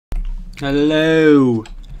Hello!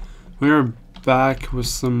 We're back with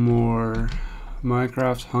some more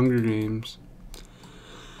Minecraft Hunger Games.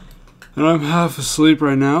 And I'm half asleep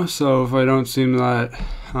right now, so if I don't seem that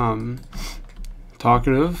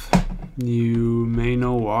talkative, you may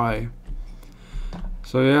know why.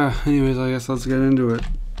 So yeah, anyways, I guess let's get into it.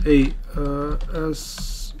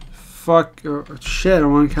 Shit,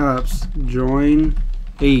 I'm on caps. Join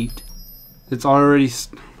 8. It's already,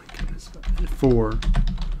 oh my goodness, 4.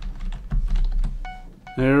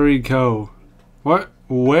 There we go. What?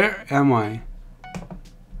 Where am I?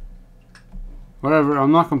 Whatever,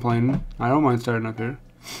 I'm not complaining. I don't mind starting up here.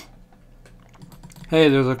 Hey,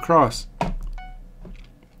 there's a cross. I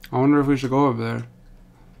wonder if we should go up there.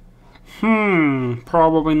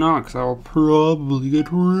 Probably not, because I will probably get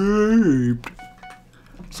raped.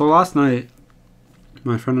 So last night,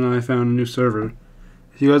 my friend and I found a new server.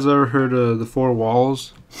 Have you guys ever heard of the 4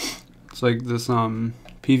 walls? It's like this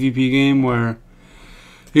PvP game where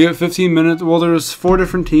you get 15 minutes. Well, there's 4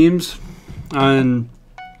 different teams, and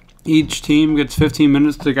each team gets 15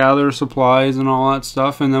 minutes to gather supplies and all that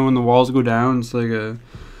stuff. And then when the walls go down, it's like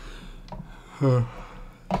you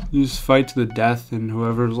just fight to the death, and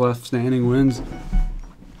whoever's left standing wins.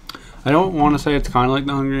 I don't want to say it's kind of like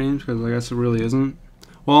the Hunger Games, because I guess it really isn't.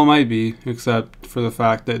 Well, it might be, except for the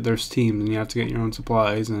fact that there's teams, and you have to get your own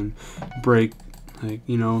supplies and break. Like,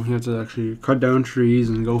 you know, you have to actually cut down trees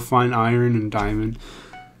and go find iron and diamond.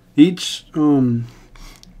 Each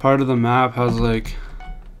part of the map has like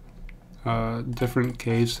different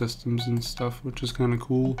cave systems and stuff, which is kind of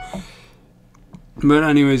cool. But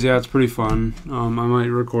anyways, yeah, it's pretty fun. I might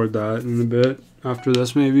record that in a bit after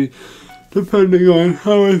this, maybe, depending on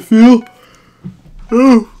how I feel.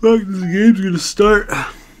 Oh, fuck, this game's gonna start.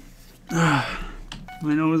 My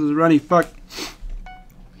nose is runny, fuck.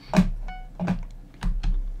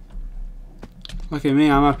 Look at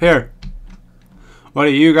me, I'm up here. What are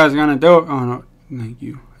you guys gonna do? Oh no, thank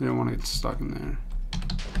you. I didn't want to get stuck in there.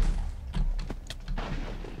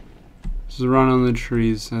 Just run on the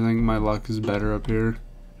trees. I think my luck is better up here.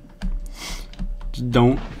 Just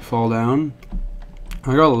don't fall down.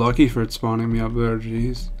 I got lucky for it spawning me up there,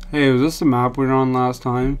 jeez. Hey, was this the map we were on last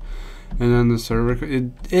time? And then the server,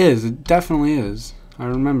 it definitely is. I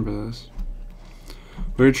remember this.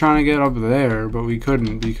 We were trying to get up there, but we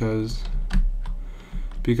couldn't because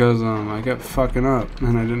I kept fucking up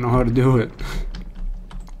and I didn't know how to do it.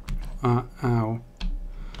 Ow.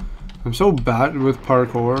 I'm so bad with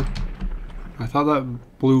parkour. I thought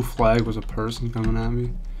that blue flag was a person coming at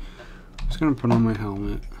me. I'm just gonna put on my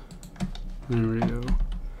helmet. There we go.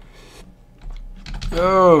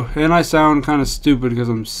 Oh, and I sound kind of stupid because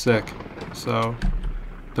I'm sick, so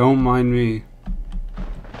don't mind me.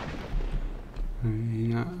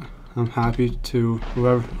 Yeah, I'm happy to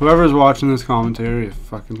whoever's watching this commentary. I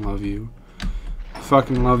fucking love you. I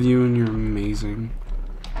fucking love you, and you're amazing.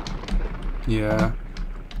 Yeah.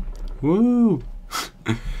 Woo.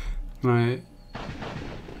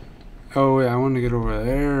 Oh yeah, I want to get over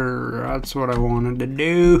there. That's what I wanted to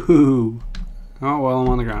do. Oh well, I'm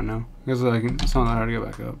on the ground now. I guess it's not that hard to get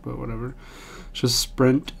back up, but whatever. Let's just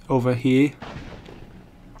sprint over here.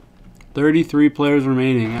 33 players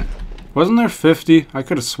remaining. Wasn't there 50? I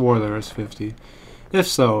could have swore there was 50. If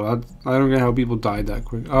so, I don't get how people died that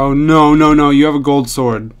quick. Oh no, no, no! You have a gold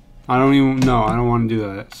sword. I don't want to do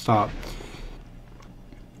that. Stop.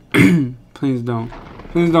 Please don't.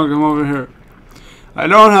 Please don't come over here. I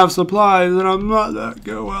don't have supplies, and I'm not that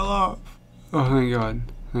well off. Oh, thank God.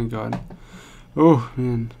 Thank God. Oh,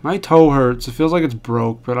 man. My toe hurts. It feels like it's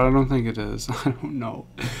broke, but I don't think it is. I don't know.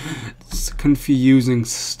 It's confusing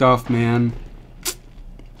stuff, man.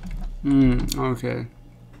 Okay.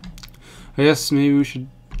 I guess maybe we should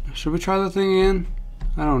we try the thing again?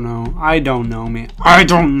 I don't know. I don't know, man. I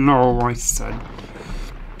don't know, I said.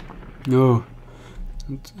 No.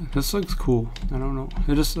 This looks cool. I don't know.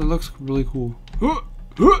 It looks really cool.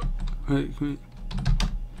 Wait.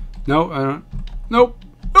 No, I don't. Nope.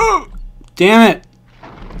 Oh! Damn it!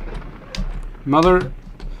 Mother.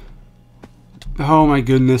 Oh my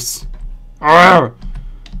goodness. Arrgh!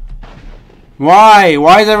 Why?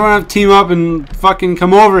 Why does everyone have to team up and fucking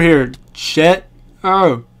come over here? Shit.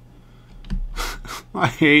 Oh. I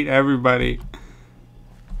hate everybody.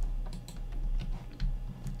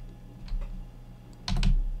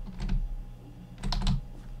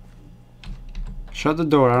 Shut the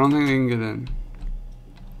door. I don't think they can get in.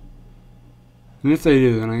 And if they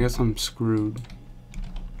do, then I guess I'm screwed.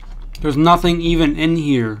 There's nothing even in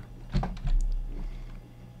here.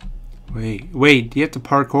 Wait, do you have to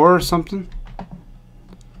parkour or something?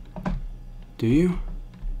 Do you?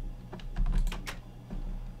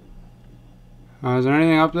 Is there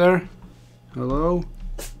anything up there? Hello?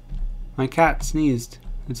 My cat sneezed.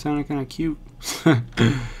 It sounded kind of cute.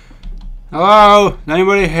 Hello? Is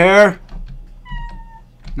anybody here?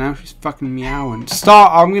 Now she's fucking meowing.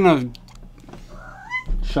 Stop! I'm gonna...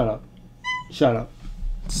 Shut up. Shut up.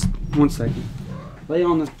 Just 1 second. Lay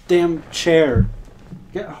on the damn chair.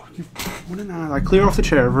 Get... Oh, you... What an ass. I clear off the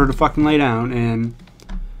chair for her to fucking lay down, and...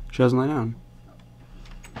 She doesn't lay down.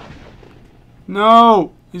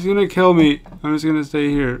 No! He's gonna kill me. I'm just gonna stay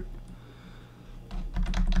here.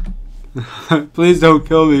 Please don't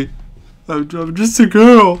kill me. I'm just a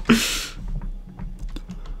girl.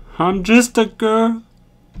 I'm just a girl.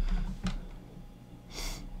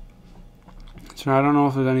 So I don't know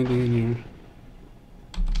if there's anything in here.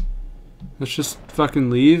 Let's just fucking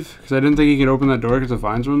leave. Because I didn't think you could open that door because the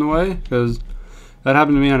vines were in the way. Because that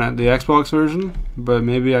happened to me on the Xbox version. But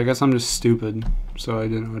maybe, I guess I'm just stupid. So I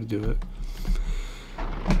didn't know how to do it.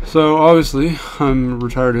 So obviously, I'm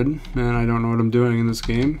retarded. And I don't know what I'm doing in this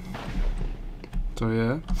game. So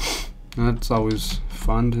yeah. That's always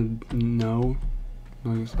fun to know.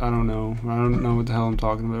 I don't know. I don't know what the hell I'm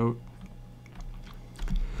talking about.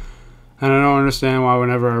 And I don't understand why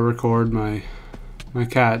whenever I record my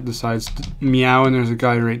cat decides to meow and there's a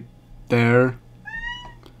guy right there.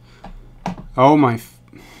 Oh my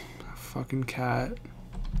fucking cat.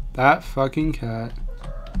 That fucking cat.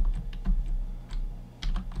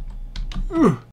 Ugh.